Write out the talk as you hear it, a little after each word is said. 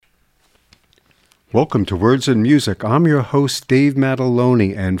Welcome to Words and Music. I'm your host, Dave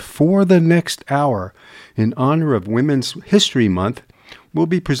Mataloni, and for the next hour, in honor of Women's History Month, we'll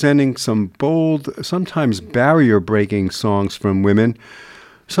be presenting some bold, sometimes barrier-breaking songs from women.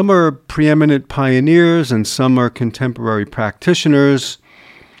 Some are preeminent pioneers and some are contemporary practitioners.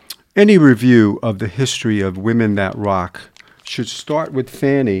 Any review of the history of women that rock should start with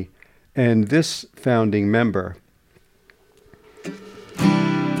Fanny and this founding member.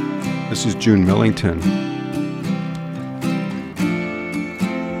 This is June Millington.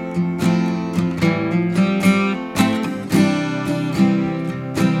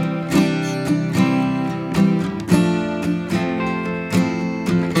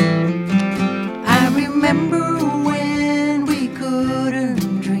 I remember when we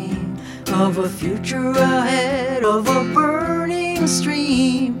couldn't dream of a future ahead of a burning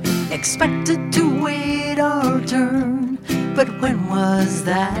stream, expected to wait our turn, but when was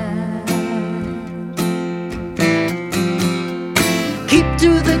that? Keep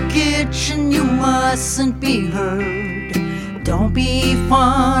to the kitchen, you mustn't be heard. Don't be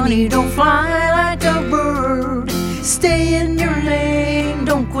funny, don't fly like a bird. Stay in your lane,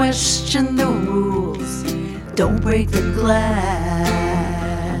 don't question the rules. Don't break the glass.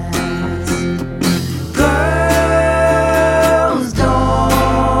 Girls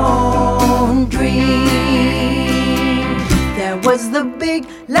don't dream. That was the big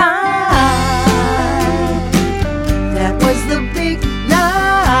lie. That was the big lie.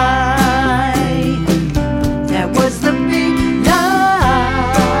 That was the big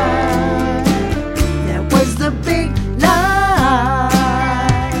lie. That was the big lie.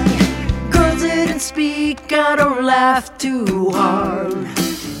 Girls didn't speak out or laugh too hard.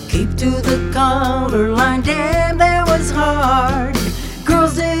 Keep to the color line, damn, that was hard.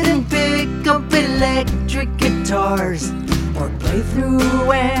 Girls didn't pick up electric guitars or play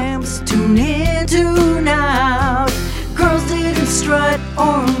through amps, tune in, tune out. Girls didn't strut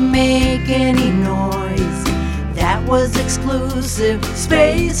or make any noise. That was exclusive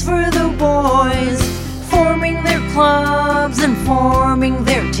space for the boys, forming their clubs and forming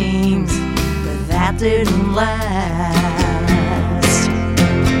their teams, but that didn't last.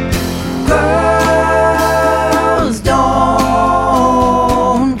 Girls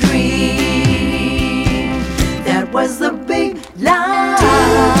don't dream. That was the big lie.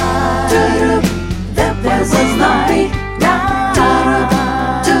 That was the big lie.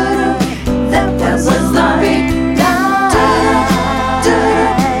 That was the big lie.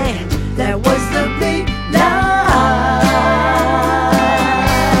 That was the big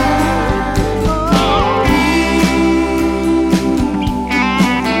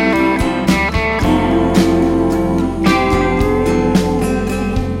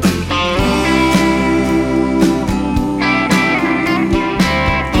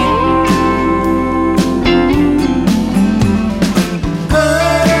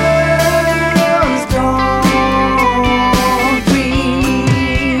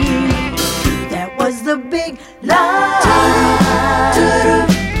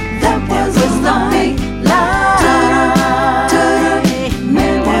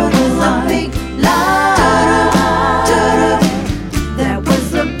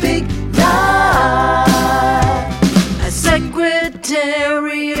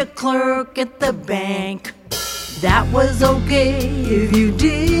clerk at the bank. That was okay if you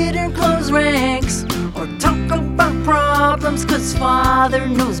didn't close ranks or talk about problems, 'cause father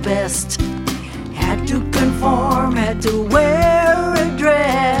knows best. Had to conform, had to wear a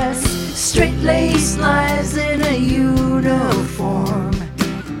dress, straight-laced lives in a uniform.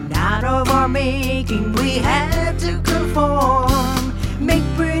 Not of our making, we had to conform. Make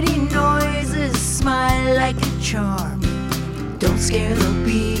pretty noises, smile like a charm. Don't scare the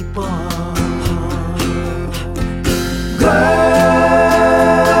people.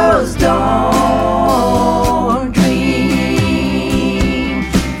 Girls don't dream.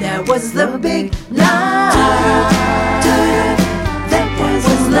 That was the big lie. That was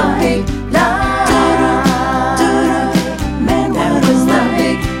the big lie. Man, that was the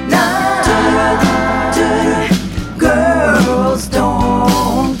big lie. Girls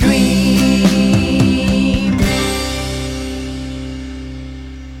don't dream.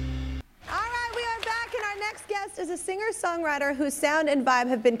 All right, we are back, and our next guest is a singer-songwriter whose sound and vibe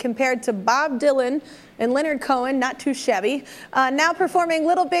have been compared to Bob Dylan and Leonard Cohen, not too shabby. Now performing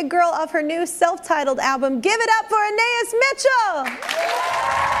Little Big Girl off her new self-titled album. Give it up for Anaïs Mitchell!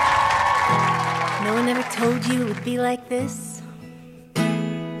 No one ever told you it would be like this.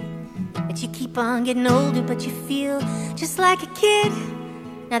 That you keep on getting older, but you feel just like a kid.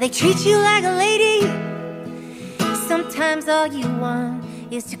 Now they treat you like a lady. Sometimes all you want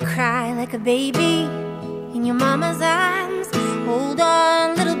is to cry like a baby in your mama's arms. Hold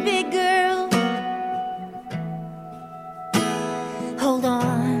on, little big girl. Hold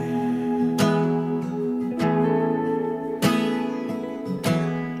on.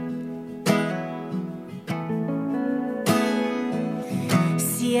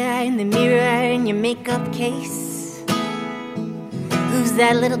 See her in the mirror in your makeup case. Who's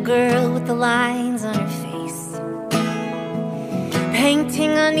that little girl with the lines on her face?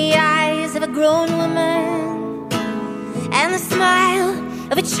 Painting on the eyes of a grown woman and the smile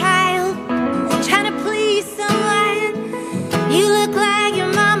of a child trying to please someone. You look like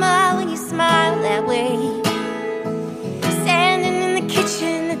your mama when you smile that way. Standing in the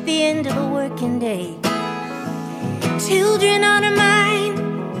kitchen at the end of a working day. Children on her mind,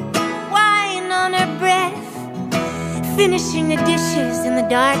 wine on her breath, finishing the dishes in the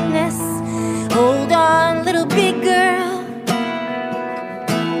darkness. Hold on, little big girl.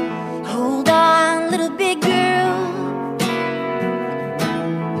 Hold on, little big girl.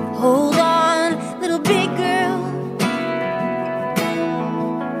 Hold on, little big girl.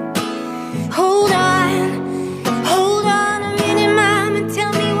 Hold on a minute, Mom, and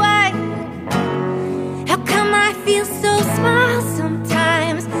tell me why. How come I feel so small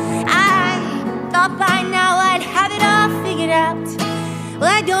sometimes? I thought by now I'd have it all figured out. Well,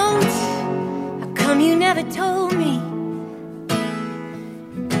 I don't. How come you never told me?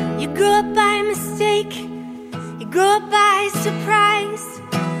 You grew up by mistake. You grew up by surprise.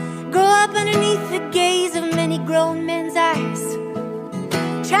 Grow up underneath the gaze of many grown men's eyes.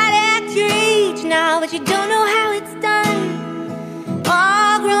 Try to act your age now, but you don't know how it's done.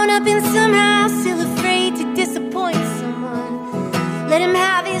 All grown up and somehow still afraid to disappoint someone. Let him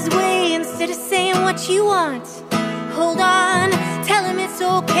have his way instead of saying what you want. Hold on, tell him it's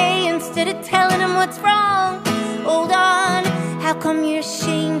okay instead of telling him what's wrong. Hold on, how come you're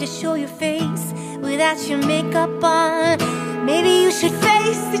ashamed to show your face without your makeup on? Maybe you should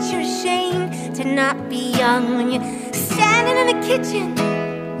face that you're ashamed to not be young when you're standing in the kitchen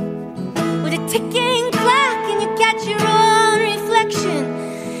with a ticking clock and you catch your own reflection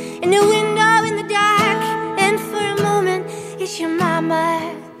in the window in the dark. And for a moment, it's your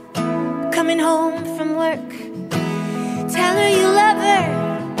mama coming home from work. Tell her you love her.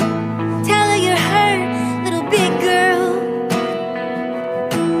 Tell her you're hurt, little big girl.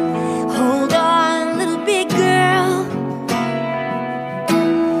 Hold on, little big girl.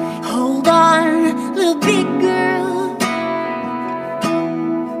 Hold on, little big girl.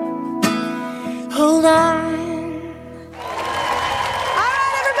 Hold on. All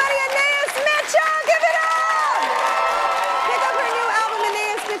right, everybody, Anaïs Mitchell, give it up! Pick up her new album,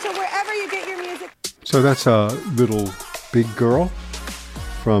 Anaïs Mitchell, wherever you get your music. So that's a little big girl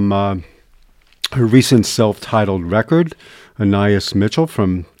from her recent self-titled record, Anaïs Mitchell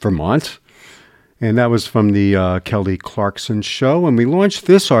from Vermont. And that was from the Kelly Clarkson Show. And we launched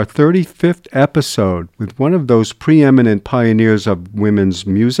this, our 35th episode, with one of those preeminent pioneers of women's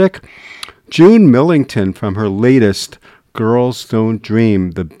music, June Millington, from her latest Girls Don't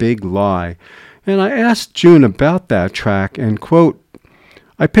Dream, The Big Lie. And I asked June about that track and, quote,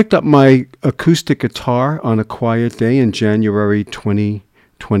 I picked up my acoustic guitar on a quiet day in January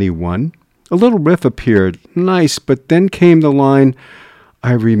 2021. A little riff appeared, nice, but then came the line,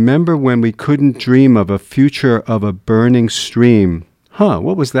 I remember when we couldn't dream of a future of a burning stream.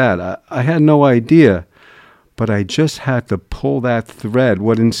 What was that? I had no idea, but I just had to pull that thread.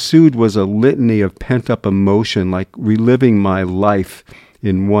 What ensued was a litany of pent-up emotion, like reliving my life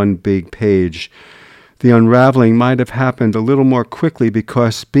in one big page. The unraveling might have happened a little more quickly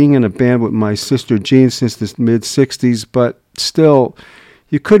because being in a band with my sister Jean since the mid-'60s, but still,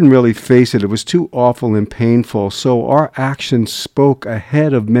 you couldn't really face it. It was too awful and painful. So our actions spoke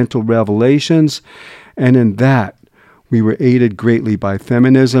ahead of mental revelations, and in that, we were aided greatly by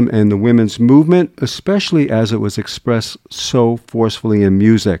feminism and the women's movement, especially as it was expressed so forcefully in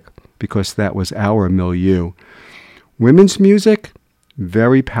music, because that was our milieu. Women's music,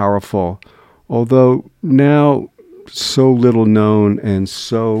 very powerful, although now so little known and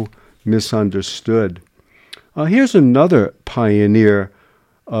so misunderstood. Here's another pioneer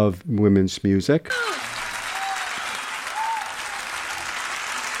of women's music.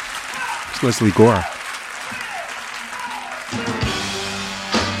 It's Lesley Gore.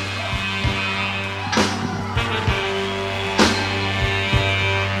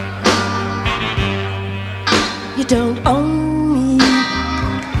 You don't own me.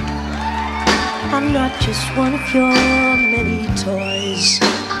 I'm not just one of your many toys.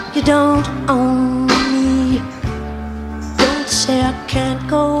 You don't own me. Don't say I can't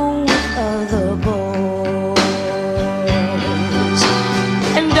go with other boys.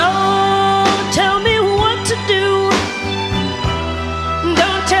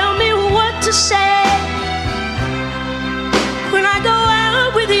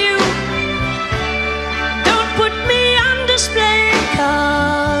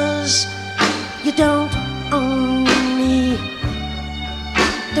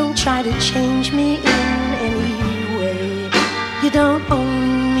 to change me in any way. You don't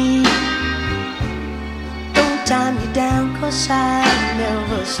own me. Don't tie me down, 'cause I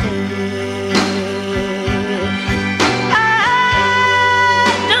never stay. I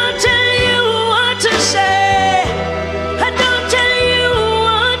don't tell you what to say. I don't tell you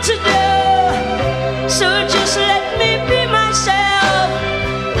what to do. So just let me be myself.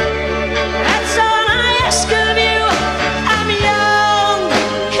 That's all I ask of you. I'm young,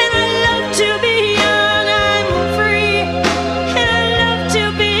 and I love to be young. I'm free, and I love to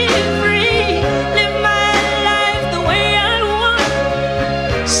be free. Live my life the way I want.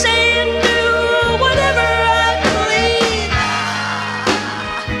 Say and do whatever I please.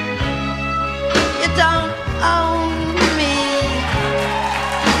 You don't own me.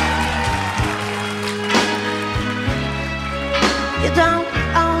 You don't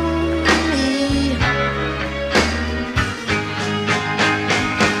own me.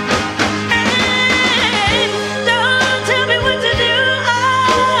 Hey, don't tell me what to do.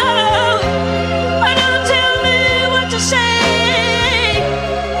 Oh, don't tell me what to say.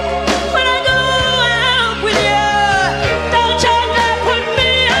 When I go out with you, don't try to put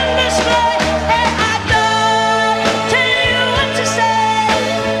me on display. Hey, I don't tell you what to say.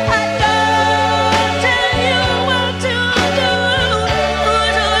 I don't tell you what to do.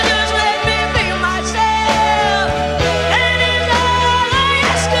 So just let me be myself. That is all I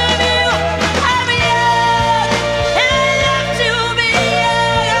ask of you. I'm young, and I love to be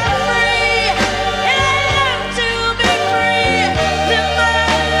young. I'm free, and I love to be free. Live my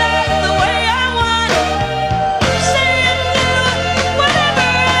life the way I want. Say and do whatever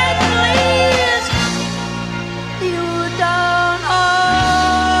I please. You don't own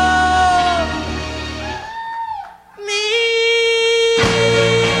me.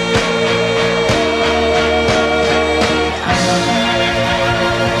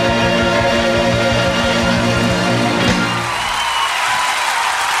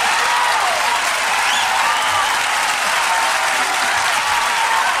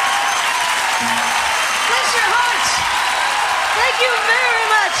 Bless your hearts. Thank you very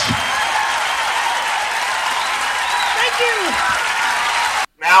much. Thank you.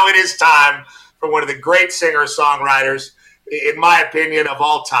 Now it is time for one of the great singer-songwriters, in my opinion, of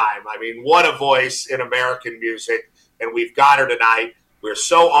all time. I mean, what a voice in American music, and we've got her tonight. We're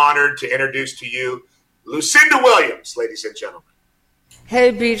so honored to introduce to you Lucinda Williams, ladies and gentlemen.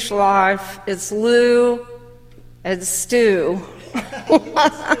 Hey, Beach Life, it's Lou and Stu.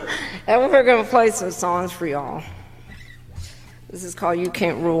 And we're going to play some songs for y'all. This is called You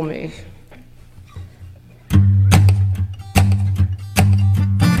Can't Rule Me.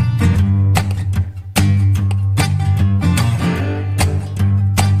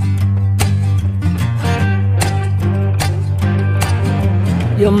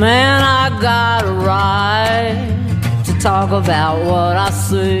 Yo, man, I got a right to talk about what I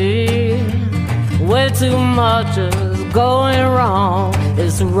see. Way too much is going wrong.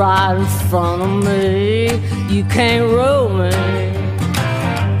 It's right in front of me. You can't rule me.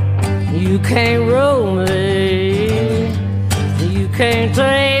 You can't rule me. You can't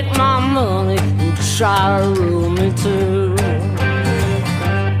take my money and try to rule me too.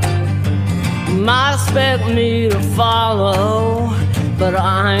 You might expect me to follow, but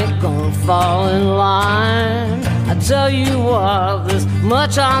I ain't gonna fall in line. I tell you what, this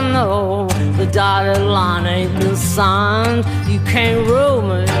much I know, the dotted line ain't been signed. You can't rule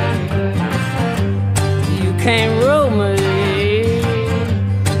me. You can't rule me.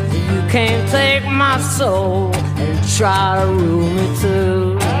 You can't take my soul and try to rule me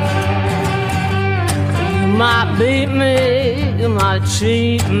too. You might beat me, you might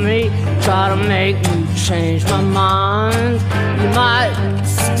cheat me, try to make me change my mind. You might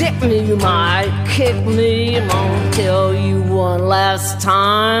stick me, you might kick me, I'm gonna tell you one last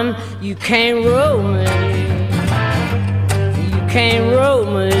time. You can't rule me. You can't rule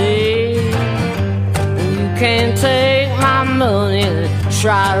me. You can't take my money and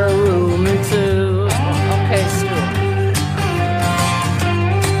try to rule me too. Okay, Stu.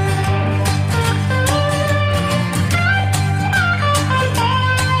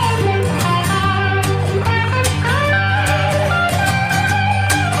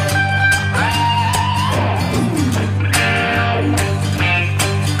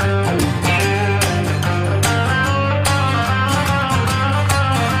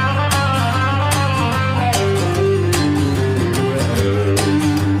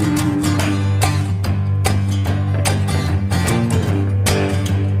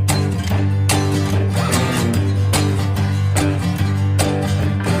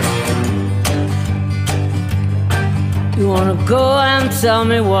 wanna go and tell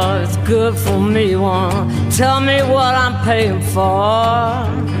me what's good for me? Wanna tell me what I'm paying for?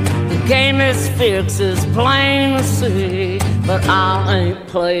 The game is fixed, it's plain to see, but I ain't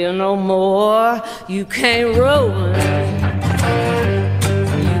playing no more. You can't rule me.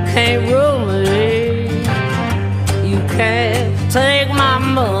 You can't rule me. You can't take my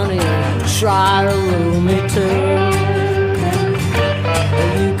money and try to rule me too.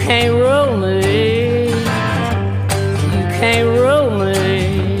 You can't rule me. You can't rule me.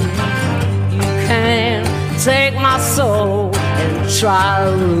 You can't take my soul and try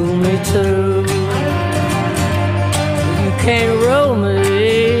to rule me too. You can't rule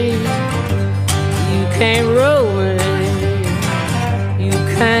me. You can't rule me. You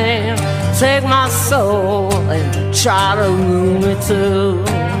can't take my soul and try to rule me too.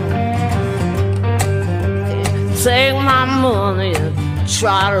 Take my money and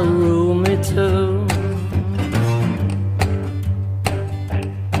try to rule me too.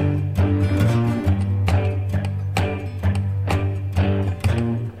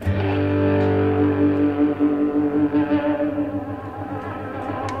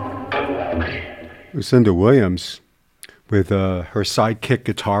 Lucinda Williams with her sidekick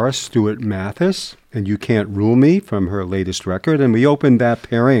guitarist Stuart Mathis and You Can't Rule Me from her latest record. And we opened that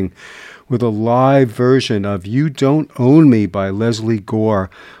pairing with a live version of You Don't Own Me by Lesley Gore,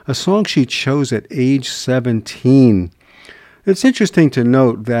 a song she chose at age 17. It's interesting to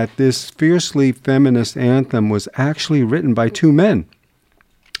note that this fiercely feminist anthem was actually written by two men,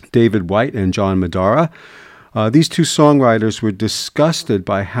 David White and John Madara. These two songwriters were disgusted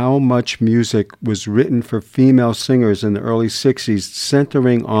by how much music was written for female singers in the early 60s,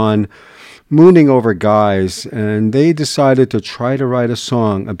 centering on mooning over guys, and they decided to try to write a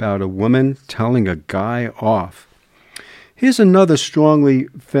song about a woman telling a guy off. Here's another strongly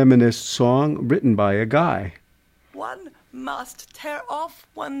feminist song written by a guy. One must tear off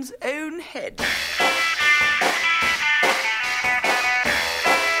one's own head.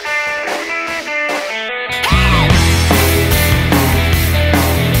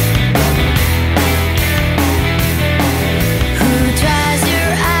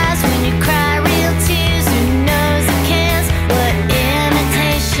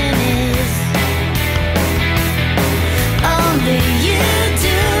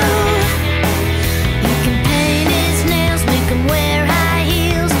 Wear high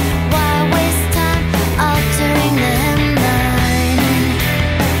heels, why waste time altering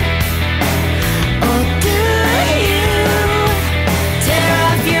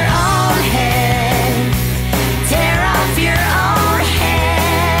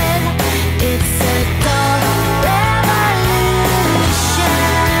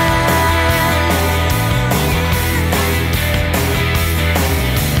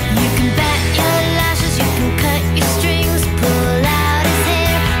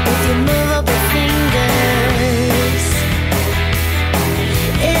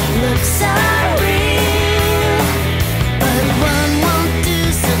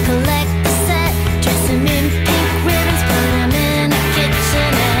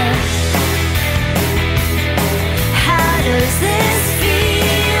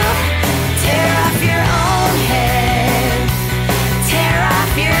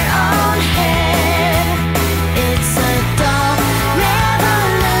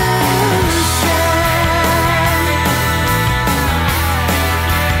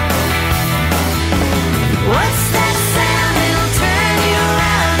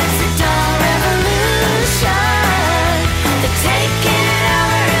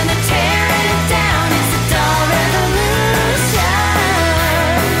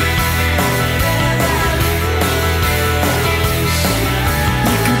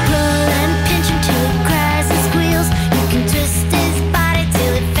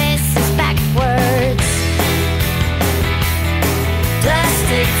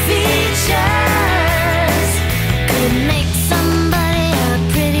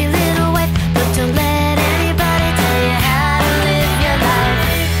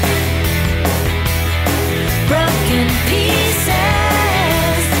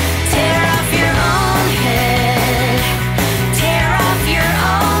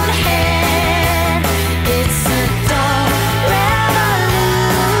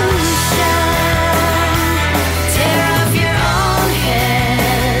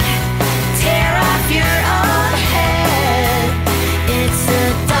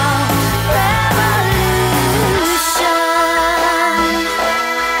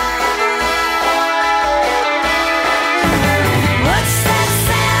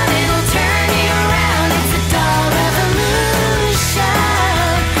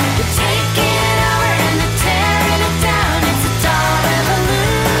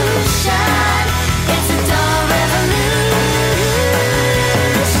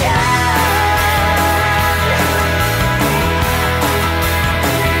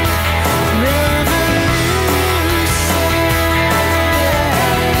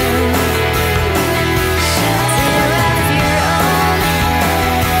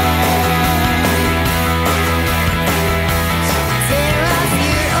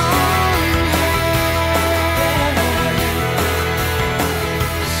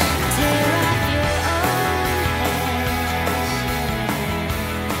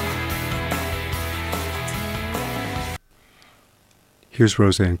Here's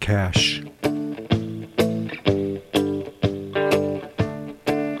Rosanne Cash.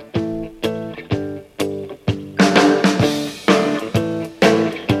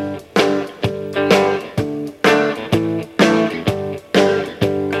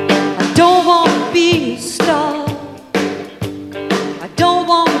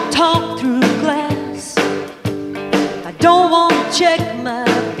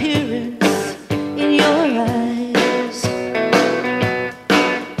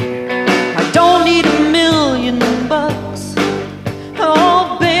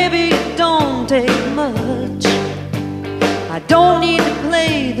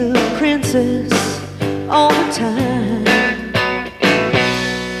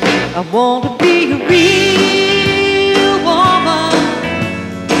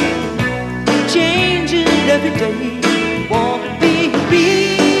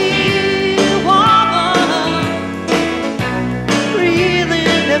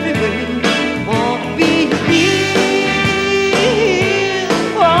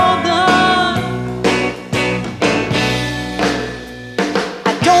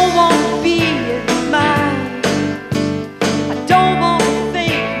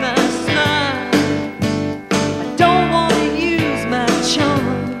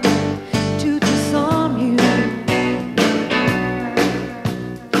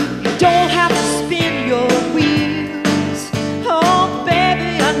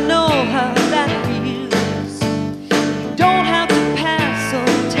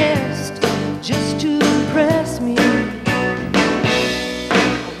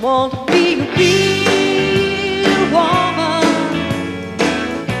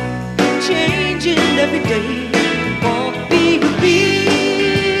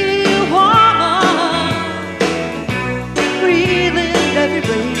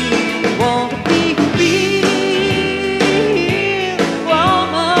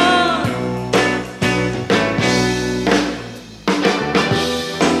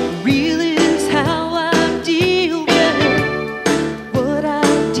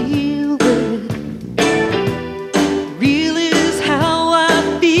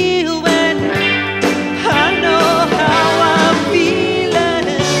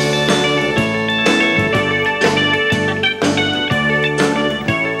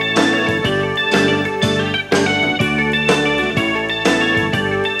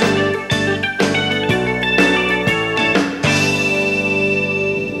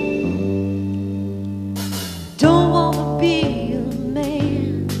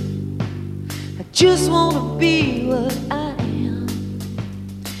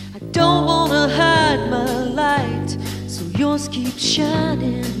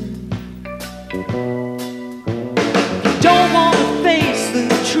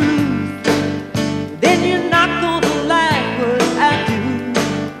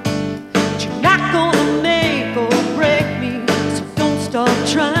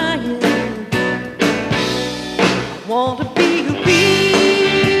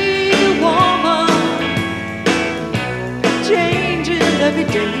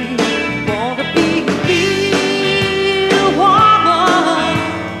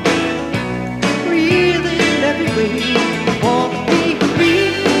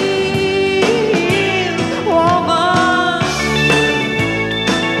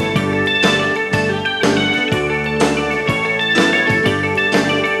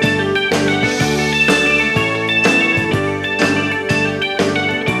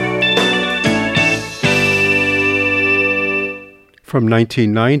 From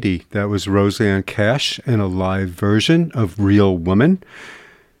 1990, that was Rosanne Cash in a live version of Real Woman.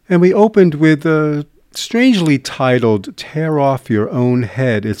 And we opened with a strangely titled Tear Off Your Own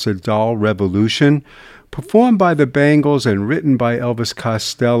Head, It's a Doll Revolution, performed by the Bangles and written by Elvis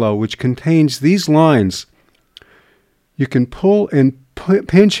Costello, which contains these lines. You can pull and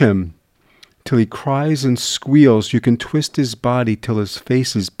pinch him till he cries and squeals. You can twist his body till his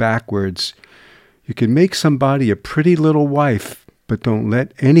face is backwards. You can make somebody a pretty little wife, but don't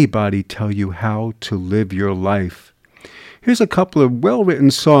let anybody tell you how to live your life. Here's a couple of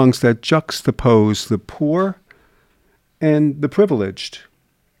well-written songs that juxtapose the poor and the privileged.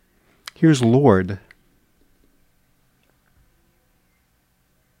 Here's Lorde.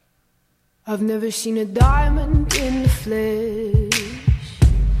 I've never seen a diamond in the flesh.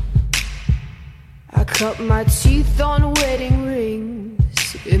 I cut my teeth on wedding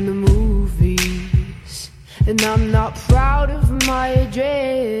rings in the movies, and I'm not proud of my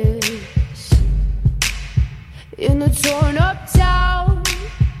address. In a torn up town,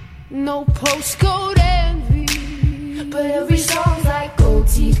 no postcode envy, but every song's like gold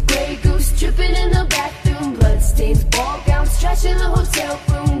teeth, grey goose dripping in the bathroom, blood bloodstains, ball gowns, trash in the hotel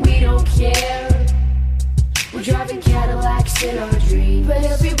room, we don't care. We're driving Cadillacs in our dreams, but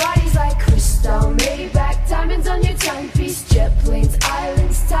everybody's like crystal, Maybach, diamonds on your timepiece, jet planes,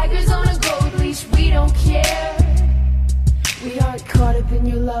 islands, tigers on a gold leash, we don't care. We aren't caught up in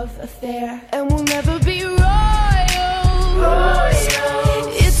your love affair, and we'll never be royals.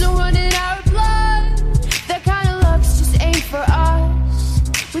 It's a run in our blood. That kind of luck's just ain't for us.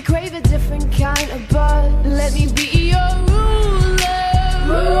 We crave a different kind of bud. Let me be your ruler.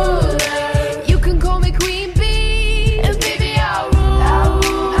 You can call me Queen Bee, and baby I'll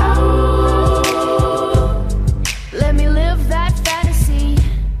rule. Let me live that fantasy.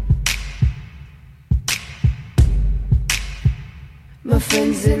 My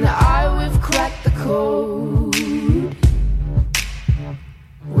friends and I, we've cracked the code.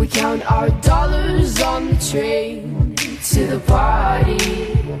 We count our dollars on the train to the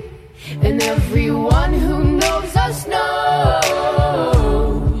party, and everyone who knows us knows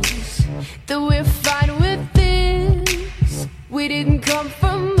that we're fine with this. We didn't come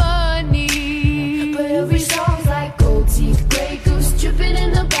for money, but every song's like gold teeth, grey goose dripping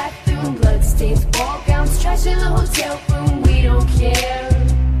in the bathroom, bloodstains, ball gowns, trash in the hotel room, we don't care.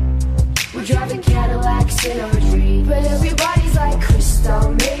 We're driving Cadillacs in our dreams, but everybody's like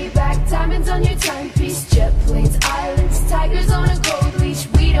crystal, Maybach, diamonds on your timepiece, jet planes, islands, tigers on a gold leash,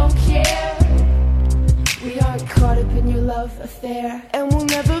 we don't care. We aren't caught up in your love affair, and we'll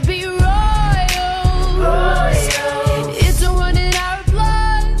never be royals. It's a run in our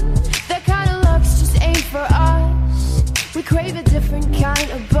blood. That kind of luck's just ain't for us. We crave a different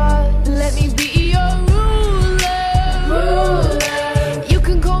kind of bud. Let me be your ruler. You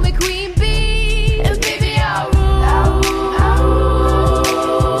can call me Queen Bee, and baby I'll rule.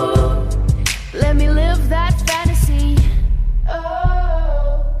 Let me live that fantasy.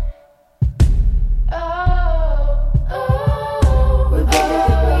 We're better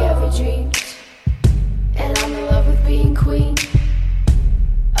than we ever dreamed, and I'm in love with being queen.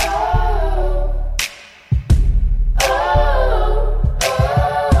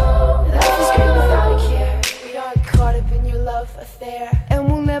 Life is great without a care. We aren't caught up in your love affair, and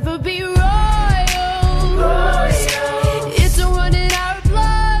we'll never be royals. It's a run in our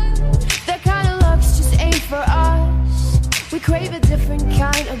blood. That kind of luck's just ain't for us. We crave a different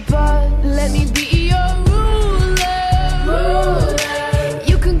kind of bud. Let me be your ruler.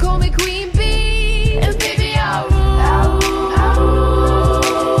 You can call me Queen Bee, and baby I'll rule.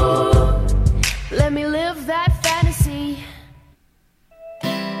 Let me live that fantasy.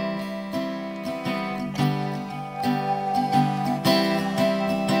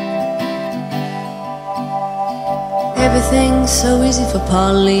 Everything's so easy for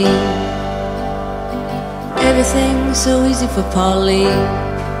Pauline. Everything's so easy for Pauline.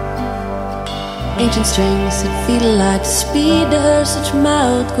 Ancient strings that feel like speed to her, such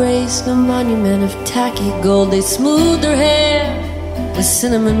mild grace, no monument of tacky gold. They smooth her hair with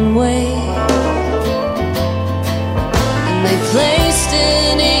cinnamon wave, and they placed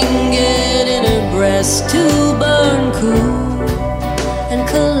an ingot in her breast to burn cool and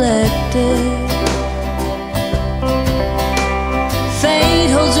collected. Fate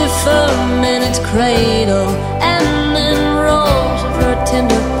holds her firm in its cradle, and then rolls of her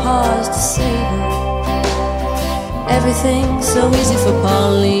tender paws to save her. Everything's so easy for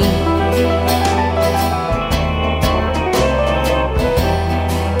Pauline.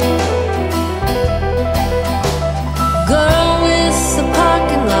 Girl with the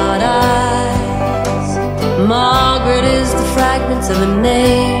parking lot eyes, Margaret is the fragments of a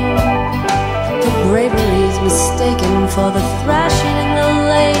name. Her bravery's mistaken for the thrashing in the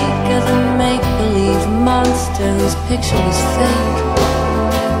lake of a make-believe monster whose picture is fake.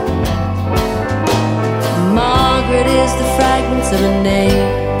 Margaret is the fragments of a name.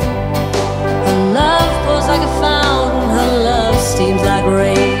 Her love pours like a fountain, her love steams like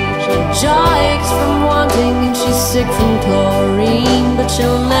rage. Her jaw aches from wanting and she's sick from chlorine, but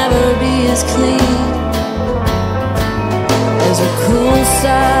she'll never be as clean. There's a cool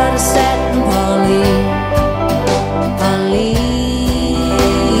side of satin Pauline. Pauline.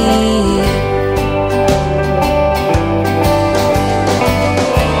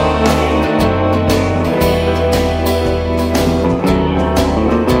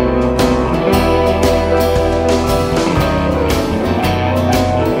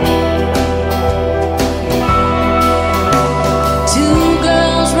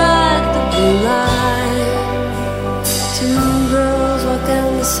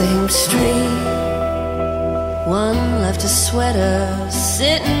 Sweater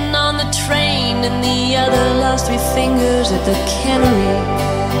sitting on the train, and the other lost 3 fingers at the cannery.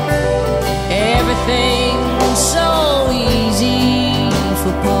 Everything's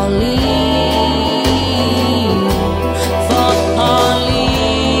Pauline, for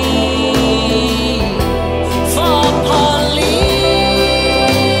Pauline, for Pauline.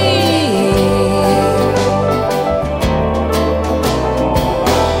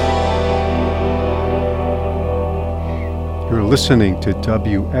 You're listening to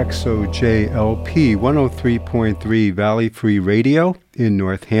WXOJLP 103.3 Valley Free Radio in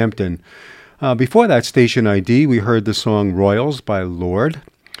Northampton. Before that station ID, we heard the song Royals by Lorde,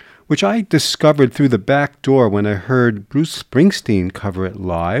 which I discovered through the back door when I heard Bruce Springsteen cover it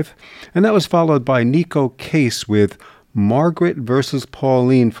live. And that was followed by Neko Case with Margaret vs.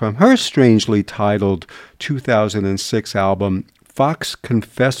 Pauline from her strangely titled 2006 album, Fox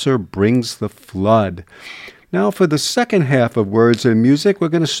Confessor Brings the Flood. Now for the second half of Words and Music, we're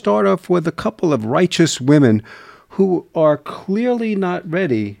going to start off with a couple of righteous women who are clearly not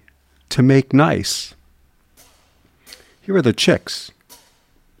ready to make nice. Here are the Chicks.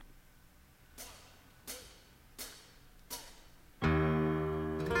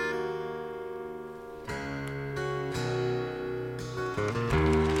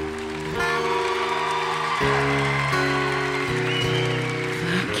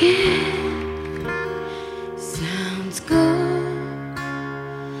 Forget sounds good.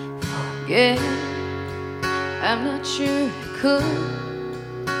 Forget, I'm not sure I could.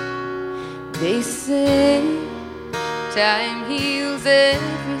 They say time heals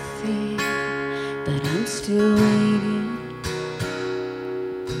everything, but I'm still waiting.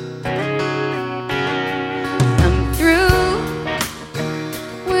 I'm through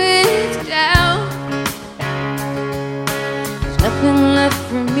with doubt. There's nothing left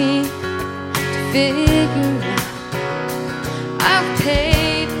for me to figure out. I've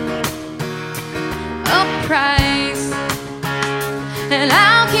paid a price, and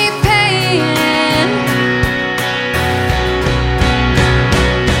I'll keep paying.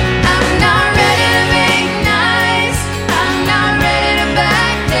 I'm not ready to make nice. I'm not ready to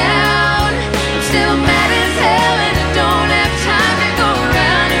back down. I'm still mad as hell and I don't have time to go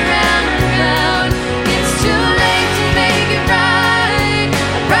round and round and round. It's too late to make it right.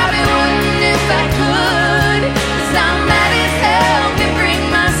 I probably wouldn't if I could, 'cause I'm mad as hell, can't bring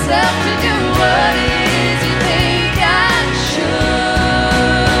myself to do what it is you think I should.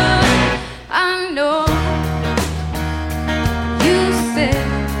 I know you said,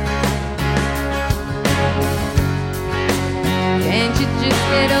 can't you just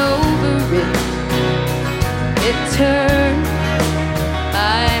get over it? It turned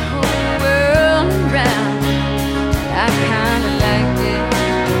my whole world around. I kinda liked it.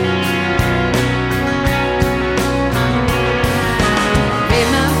 Made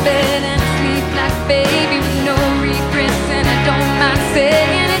my bed and sleep like a baby with no regrets, and I don't mind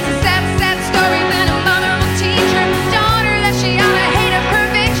saying it's a sad, sad story when a mother will teach her daughter that she ought to hate a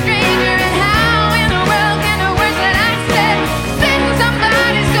perfect stranger. And how in the world can the words that I said send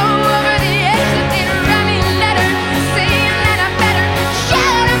somebody so over the edge that they'd write me a letter saying that I better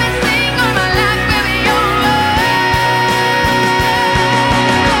shut up and sing or my life will be over.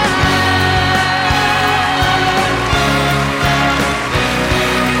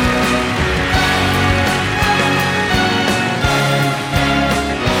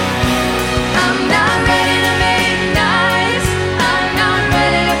 I'm not ready to make nice. I'm not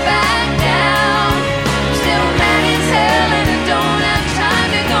ready to back down. I'm still mad as hell and I don't have time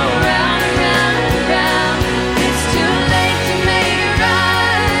to go round and round and round. It's too late to make it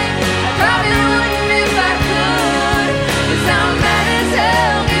right. I probably wouldn't if I could, 'cause I'm mad as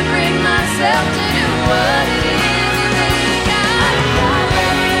hell, can't bring myself to do what it is you think I'm not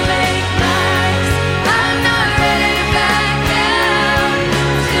ready to make nice. I'm not ready to back down.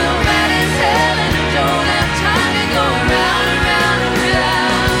 I'm still mad as hell and I don't have time to go round and round and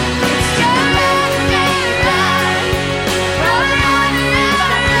round. It's too late to make it right. Probably wouldn't if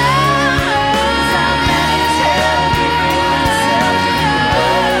I could, 'cause I'm mad as hell, can't bring myself to do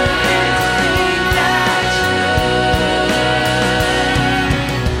what it is you think I should.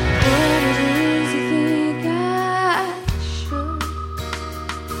 What it is you think I should.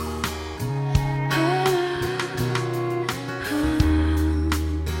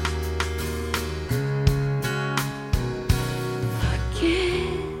 Forget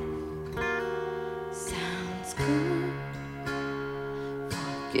sounds good.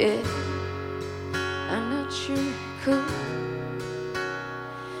 Forget, I'm not sure I could.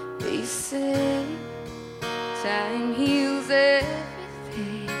 They say time heals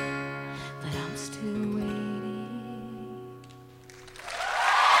everything, but I'm still waiting.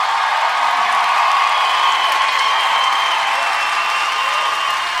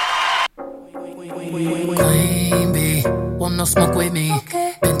 Queen bee, want no smoke with me.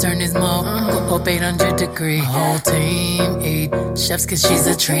 she's more. Up 800 degree. Whole team eat chefs cause she's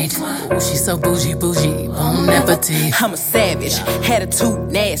a treat. Ooh, she's so bougie, bon appetit. I'm a savage,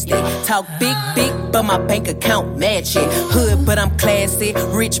 attitude nasty. Talk big, but my bank account match it. Hood, but I'm classy.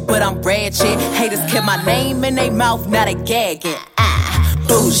 Rich, but I'm ratchet. Haters kept my name in their mouth, now they gagging.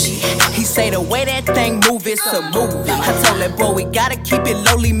 Bougie. He say the way that thing move, it's a movie. I told that boy we gotta keep it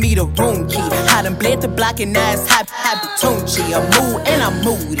lowly, me the room key. I done bled the block and now it's hot tunchi. I'm mood and I'm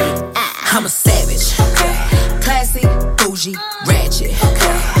moody. I'm a savage. Classy, bougie, ratchet.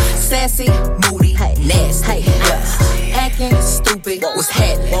 Sassy, moody, nasty. Acting stupid, what's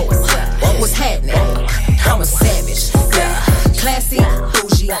happening? What's happening? I'm a savage. Classy,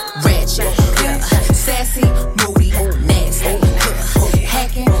 bougie, ratchet. Sassy, moody, nasty.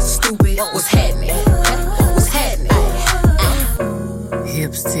 Hacking, stupid, what's happening? What's happening?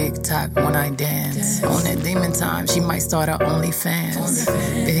 Hips tick-tock when I dance. On that demon time, she might start her OnlyFans.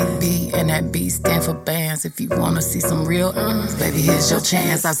 Big B and that B stand for bands. If you wanna see some real baby, here's your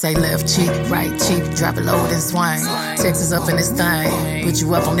chance. I say left cheek, right cheek, drop it low and swing. Texas up in this thing, put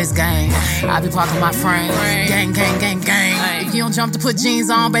you up on this game. I be parking my frame, gang, gang, gang, gang. If you don't jump to put jeans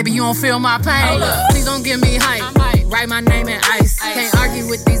on, baby, you don't feel my pain. Please don't give me hype, write my name in ice. Can't argue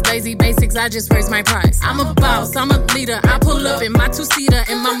with these lazy basics, I just raise my price. I'm a boss, I'm a leader, I pull up in my two-seater,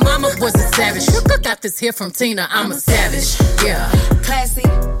 and my mama was a savage. Got this here from Tina, I'm a savage, yeah. Classy,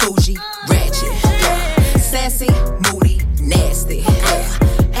 bougie, ratchet. Sassy, moody, nasty.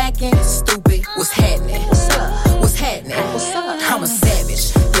 Acting stupid, what's happening? What's happening? I'm a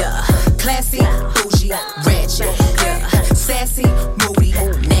savage, yeah. Classy, bougie, ratchet. Sassy, moody,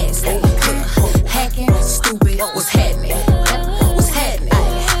 nasty. Hacking, stupid, what's happening? What's happening?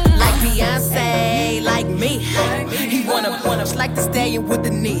 Like Beyoncé, like me. He wanna like the Stallion with the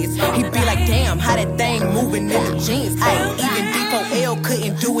knees. He be like, damn, how that thing moving in the jeans. Ay, even D4L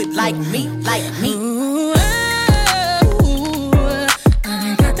couldn't do it like me, like me. Ooh,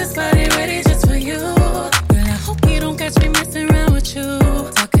 I got this body ready just for you. Girl, I hope you don't catch me messing around with you.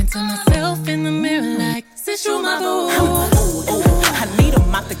 Talking to myself in the mirror like, since you my boo. I need a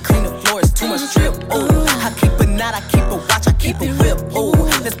mop to clean the floor, it's too much drip. Ooh, I keep a knot, I keep a watch, I keep a whip. Ooh,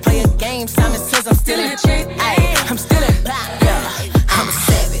 let's play a game. Simon says I'm still in check. I'm still in back. I'm a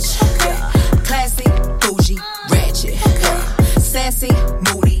savage. Classy, bougie, ratchet. Sassy,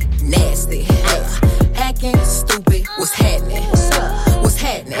 moody, nasty. Acting stupid, what's happening? What's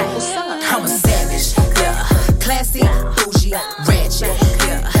happening? I'm a savage. Classy, bougie, ratchet.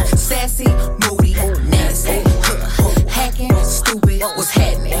 Sassy, moody, nasty. Hacking, stupid, what's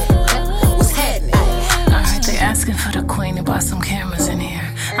happening? What's happening? Alright, they asking for the queen to buy some cameras in here.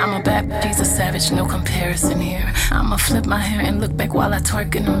 I'm a bad bitch, a savage, no comparison here. I'ma flip my hair and look back while I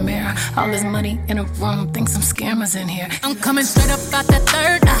twerk in the mirror. All this money in a room, think some scammers in here. I'm coming straight up out that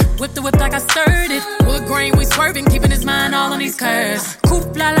third. Whip the whip like I stirred it. Wood grain, we swerving, keeping his mind all on these curves.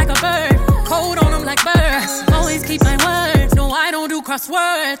 Coop fly like a bird, cold on him like birds. Always keep my word, no I don't do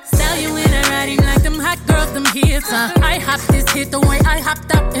crosswords. Stallion when I ride him like them hot girls, them hits. I hop this hit the way I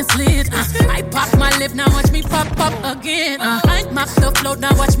hopped up and slid. I pop my lip, now watch me pop up again. I mop the float,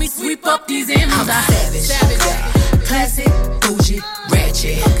 now watch me sweep up these M's. I'm savage. Classy, bougie,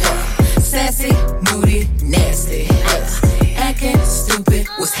 ratchet. Sassy, moody, nasty. Acting stupid,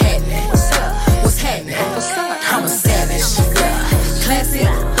 what's happening? What's happening? I'm a savage. Classy,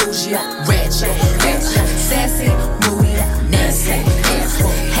 bougie, ratchet. Sassy, moody, nasty.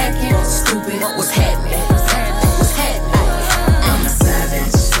 Hacking, stupid, what's happening? What's happening? I'm a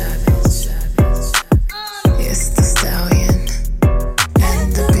savage. It's the Stallion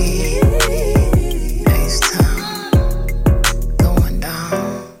and the beat. H-Town going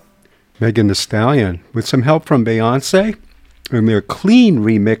down. Megan Thee Stallion with some help from Beyoncé and their clean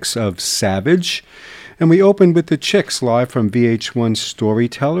remix of Savage. And we opened with the Chicks live from VH1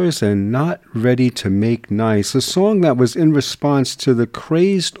 Storytellers and Not Ready to Make Nice, a song that was in response to the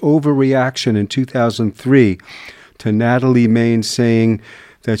crazed overreaction in 2003 to Natalie Maine saying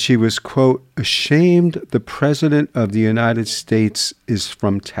that she was, quote, ashamed the President of the United States is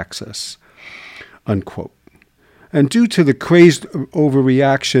from Texas, unquote. And due to the crazed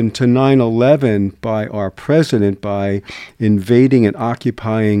overreaction to 9/11 by our president by invading and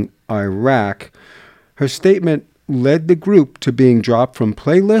occupying Iraq, her statement led the group to being dropped from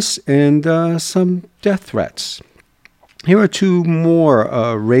playlists and some death threats. Here are two more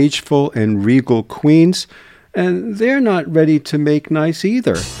rageful and regal queens, and they're not ready to make nice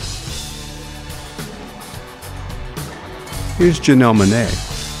either. Here's Janelle Monáe.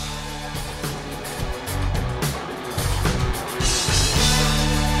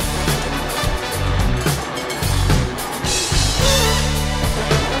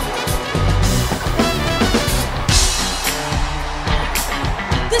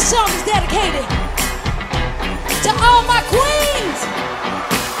 song is dedicated to all my queens.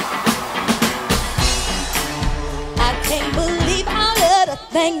 I can't believe all of the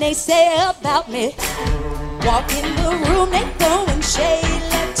things they say about me. Walk in the room, they throwing shade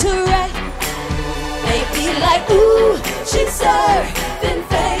left to right. They be like, ooh, she's serving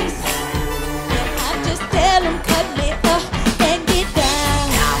face. And I just tell them, cut me up and get down.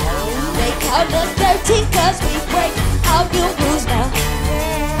 They call us dirty cause we break all your rules now.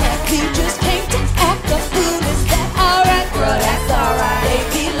 And we just came to act a fool. Is that alright? Girl, that's alright. They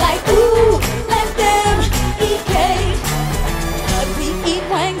be like, ooh, let them eat cake. But we eat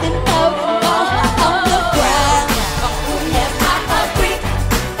wang and out and on the ground. Am I a freak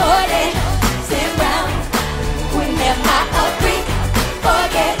or they sit round? Am I a freak or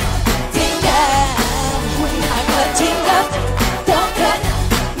getting down? I'm cutting up, don't cut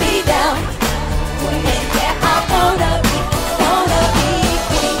me down. And yeah, I wanna be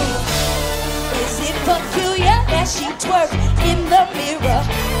free. Is it peculiar that she twerk in the mirror?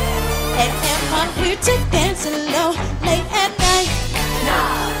 And am I weird to dance alone late at night?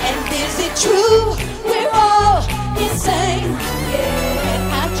 Nah. And is it true we're all insane? Yeah. And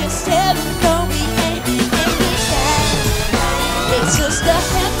I just tell them no, we ain't down. Hey sister,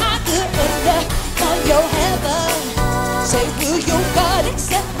 am I good enough for your heaven? Say, will your God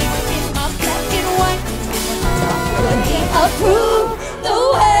accept me in my black and white? Will he approve the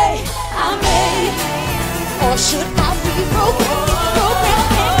way I'm made? Or should I be program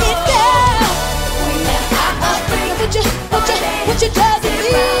and get down? Am I a freak? Would you try to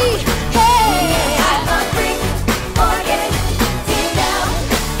be? Hey, am I a freak or getting down?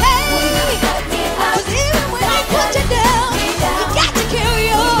 Hey, cause even when I put you down, you got to carry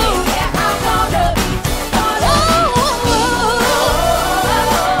on.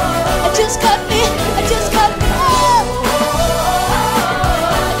 I just cut me.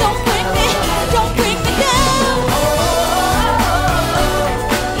 Don't bring me down.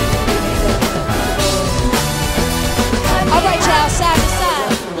 All right, y'all, side to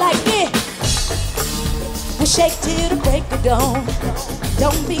side, like this. We shake till the break of dawn.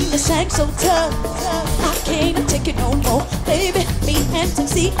 Don't mean to sang so tough. I can't take it no more, baby. Me and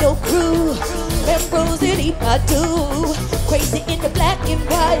Tuxedo crew, Bangles and I do. Crazy in the black and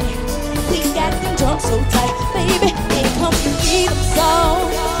white. We got them drunk so tight, baby. Ain't come to read them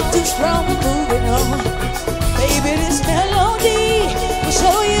songs. Too strong, we're moving on. Baby, this melody will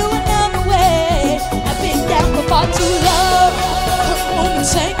show you another way. I've been down for far too long. Come on and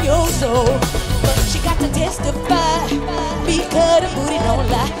sing your soul. But she got to testify, because the booty don't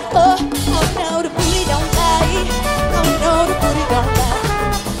lie. Oh no, the booty don't lie. Oh no, the booty don't lie.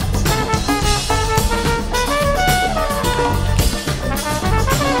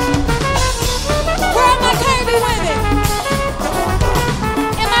 Where are my curvy women?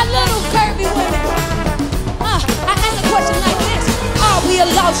 And my little curvy women? I ask a question like this. Are we a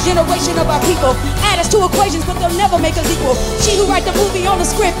lost generation of our people? Add us to equations, but they'll never make us equal. She who write the movie on the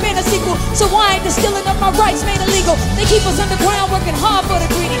script made a sequel. So why ain't the stealing of my rights made illegal? They keep us underground working hard for the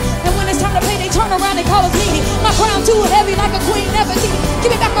greedy. And when it's time to pay, they turn around and call us needy. My crown too heavy like a queen Nefertiti.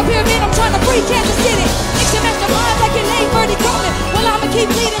 Give me back my pyramid, I'm trying to free Kansas City. Mix and match the minds like your name Birdie Coleman. Well, I'ma keep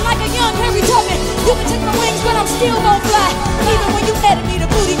leading like a young Harry Tubman. You can take my wings, but I'm still gon' fly. Even when you edit me, the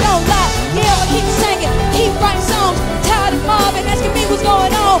booty don't lie. Yeah, I'ma keep singing, keep writing songs. Tired of mobbing, asking me what's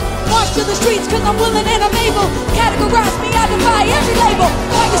going on. March to the streets, cause I'm willing and I'm able. Categorize me, I defy every label.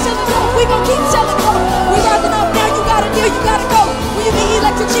 While you selling dope, we gon' keep selling dope. We rising up now, you gotta deal, you gotta go. Will you be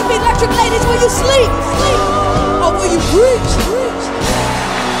electric, cheap electric ladies? Will you sleep? Or will you preach?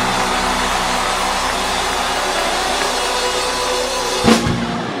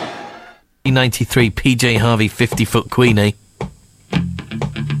 1993 PJ Harvey 50-foot Queenie.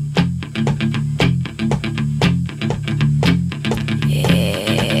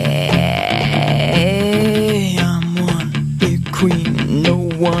 Yeah, I'm one big queen, no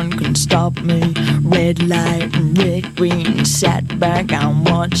one can stop me. Red light, red green, sat back, I'm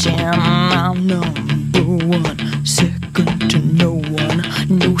watching. I'm number one, second to no one.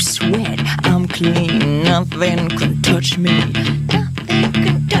 No sweat, I'm clean, nothing can touch me. Nothing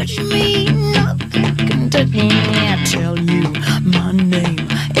can touch me, nothing can touch me. I tell you my name,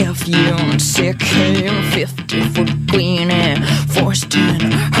 F-U-N-C-K, 50-foot Queenie, force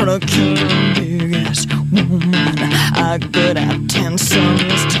 10, hurricane, biggest woman. I could have 10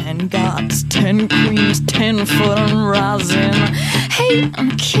 sons, 10 gods, 10 queens, 10 foot and rising. Hey,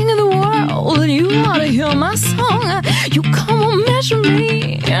 I'm king of the world, you ought to hear my song. You come and measure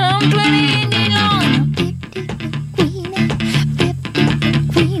me, I'm 20 long.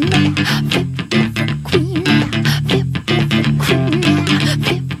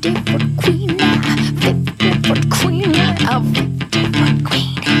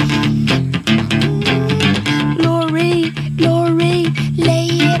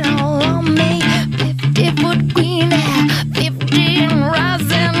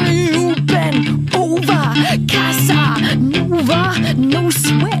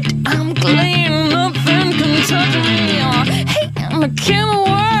 of the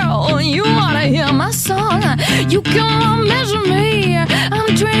world. You ought to hear my song. You come on, measure me.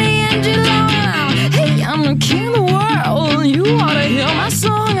 I'm 20 inches long. Hey, I'm the king of the world. You ought to hear my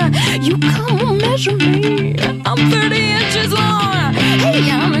song. You come on, measure me. I'm 30 inches long. Hey,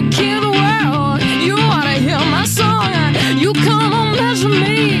 I'm the king of the world. You ought to hear my song. You come on, measure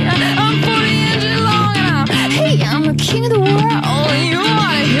me. I'm 40 inches long. Hey, I'm the king of the world. You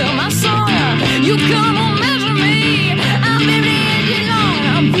ought to hear my song. You come on, measure me. I'm 50 inches long.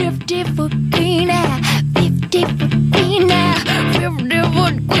 I'm 50-foot Queenie. 50-foot Queenie.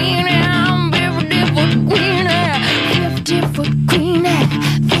 50-foot Queenie. I'm 50-foot Queenie. 50-foot Queenie.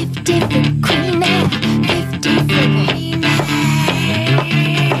 50-foot Queenie. 50-foot Queenie.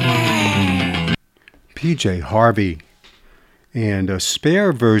 PJ Harvey and a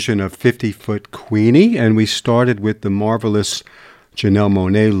spare version of 50-Foot Queenie, and we started with the marvelous Janelle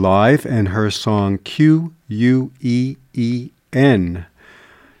Monáe live and her song Q.U.E.E.N.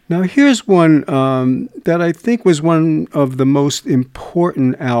 Now here's one that I think was one of the most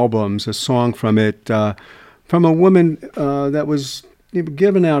important albums, a song from it, from a woman that was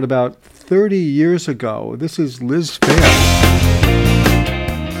given out about 30 years ago. This is Liz Phair.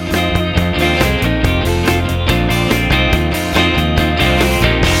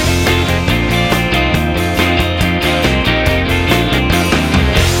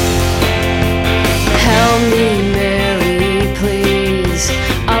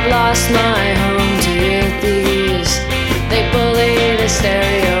 Lost my home to thieves. They bully the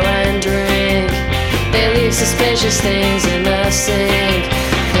stereo and drink. They leave suspicious things in the sink.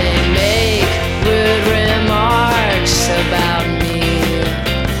 They make rude remarks about me.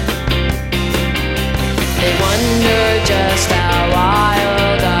 They wonder just how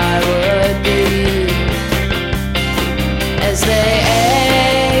wild I would be as they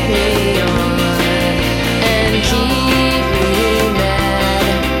egg me on and keep me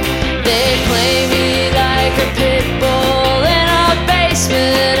mad. They play me like a pit bull in a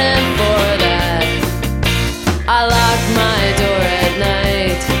basement, and for that I lock my door at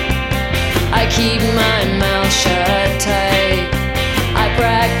night. I keep my mouth shut tight. I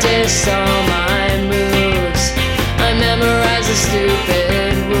practice all my moves. I memorize the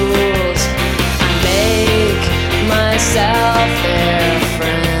stupid rules. I make myself their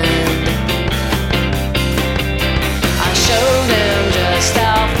friend. I show them just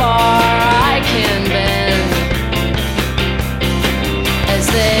how far I can bend as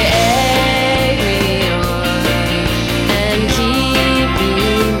they egg me on and keep me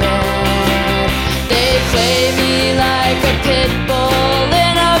mad. They play me like a pit bull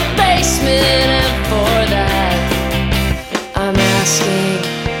in a basement, and for that I'm asking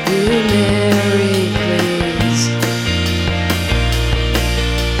you, Mary, please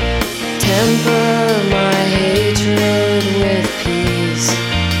temper my hatred with peace.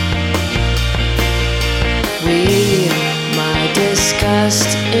 Weave my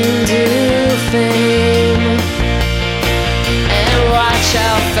disgust into fame, and watch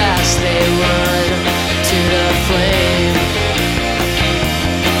how fast they run to the flame.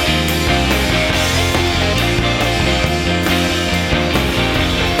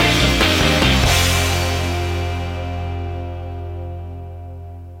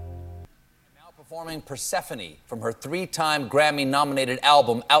 Now performing Persephone from her 3-time Grammy-nominated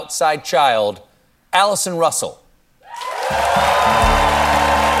album Outside Child, Allison Russell.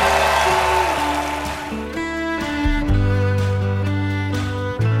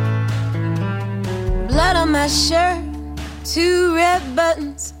 Blood on my shirt, 2 red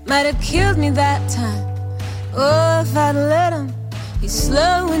buttons, might have killed me that time. Oh, if I'd let him, he's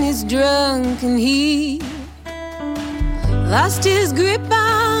slow when he's drunk, and he lost his grip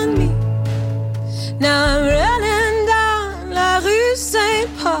on me. Now I'm running down La Rue Saint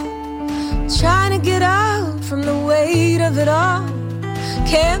Paul, trying to get out from the weight of it all.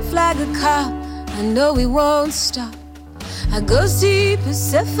 Can't flag a cop, I know he won't stop. I go see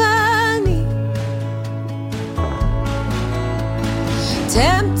Persephone.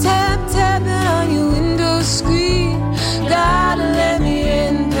 Tap, tap, tapping on your window screen. Gotta let me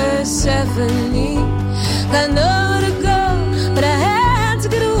in, Persephone. Got nowhere to go, but I had to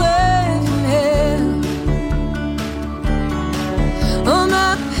get away from here. Oh,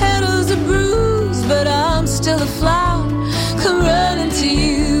 my petals are bruised, but I'm still a flower. Come running to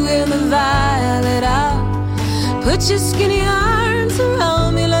you in the violet hour. Put your skinny arms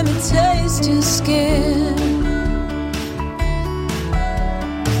around me, let me taste your skin.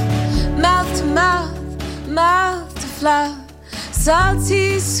 Mouth to mouth, mouth to flower.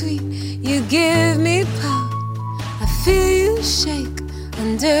 Salty sweet, you give me power. I feel you shake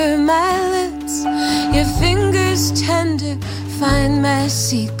under my lips. Your fingers tender, find my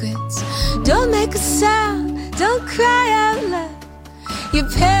secrets. Don't make a sound, don't cry out loud. Your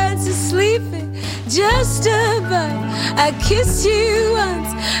parents are sleeping just above. I kissed you once,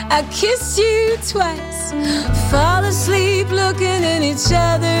 I kissed you twice. Fall asleep looking in each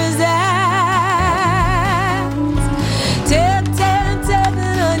other's eyes. Tap, tap,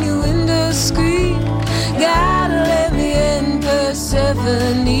 tapping on your window screen. Gotta let me in,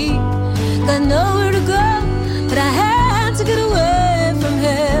 Persephone. Got nowhere to go, but I had to get away from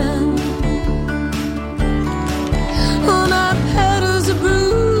him. Oh, my petals are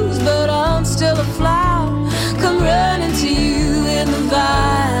bruised, but I'm still a flower. Come running to you in the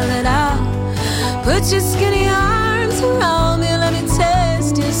violet hour. Put your skinny arms around me, let me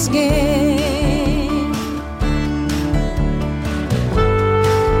taste your skin.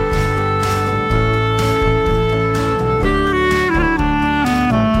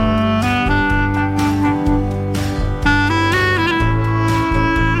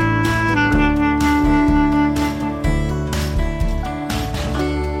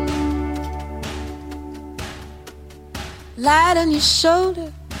 Light on your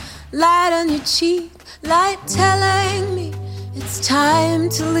shoulder, light on your cheek, light telling me it's time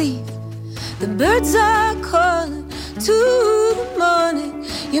to leave. The birds are calling to the morning.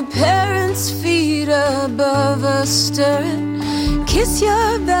 Your parents' feet above us stirring. Kiss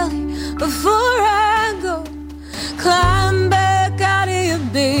your belly before I go. Climb back out of your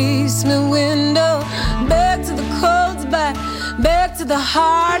basement window. Back to the cold back, back to the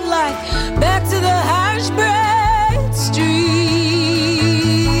hard light, back to the harsh breath. Street.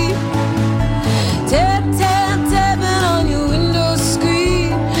 Tap, tap, tapping on your window screen.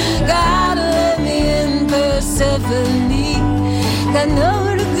 Gotta let me in, Persephone. Got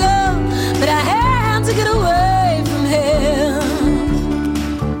nowhere to go, but I had to get away from him.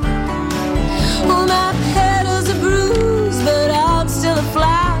 Oh, my petals are bruised, but I'm still a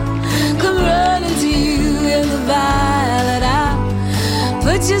flower. Come running to you in the violet hour.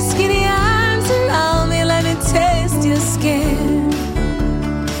 Put your skinny arms around me, let me taste your skin.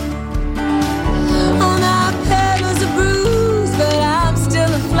 Oh, my petals are bruised, but I'm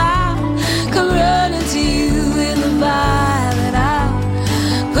still a flower. Come running to you in the violet hour.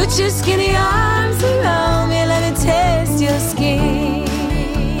 Put your skinny arms around me, let me taste your skin.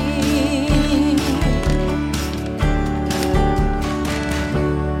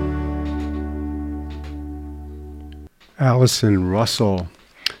 Allison Russell.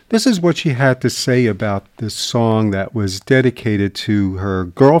 This is what she had to say about this song that was dedicated to her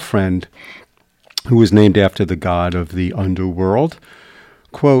girlfriend, who was named after the god of the underworld.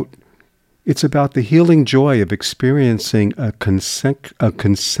 Quote, "It's about the healing joy of experiencing a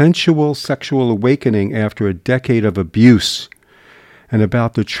consensual sexual awakening after a decade of abuse, and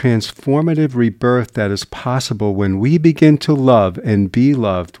about the transformative rebirth that is possible when we begin to love and be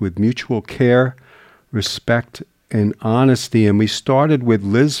loved with mutual care, respect, and honesty." And we started with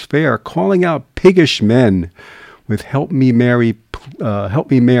Liz Phair calling out piggish men with Help Me Mary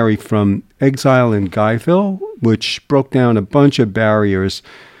from Exile and Guyville, which broke down a bunch of barriers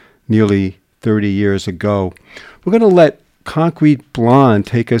nearly 30 years ago. We're going to let Concrete Blonde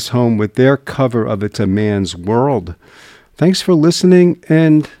take us home with their cover of It's a Man's World. Thanks for listening,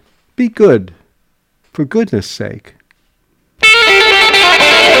 and be good, for goodness sake.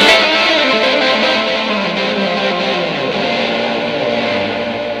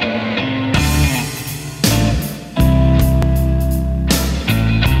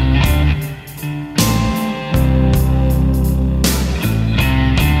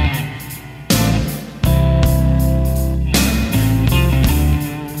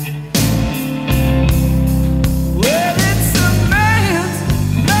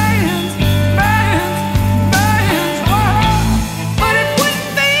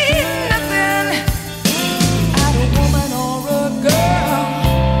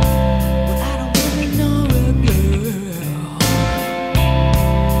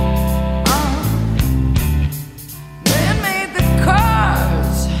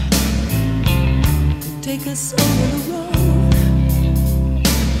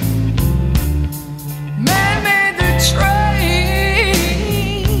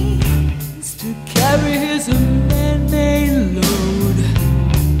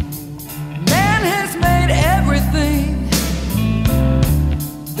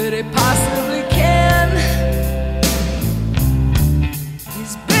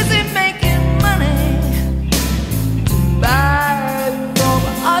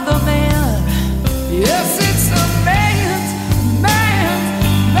 Yes, it's amazing.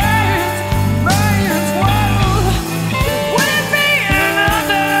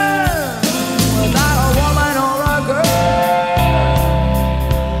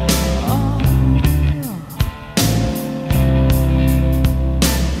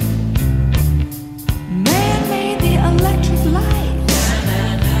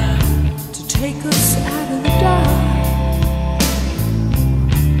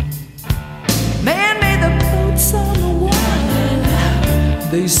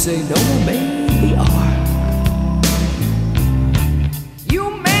 They say don't obey the art. You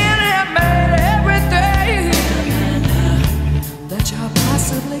men have made everything that you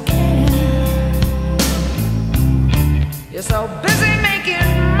possibly can. You're so big.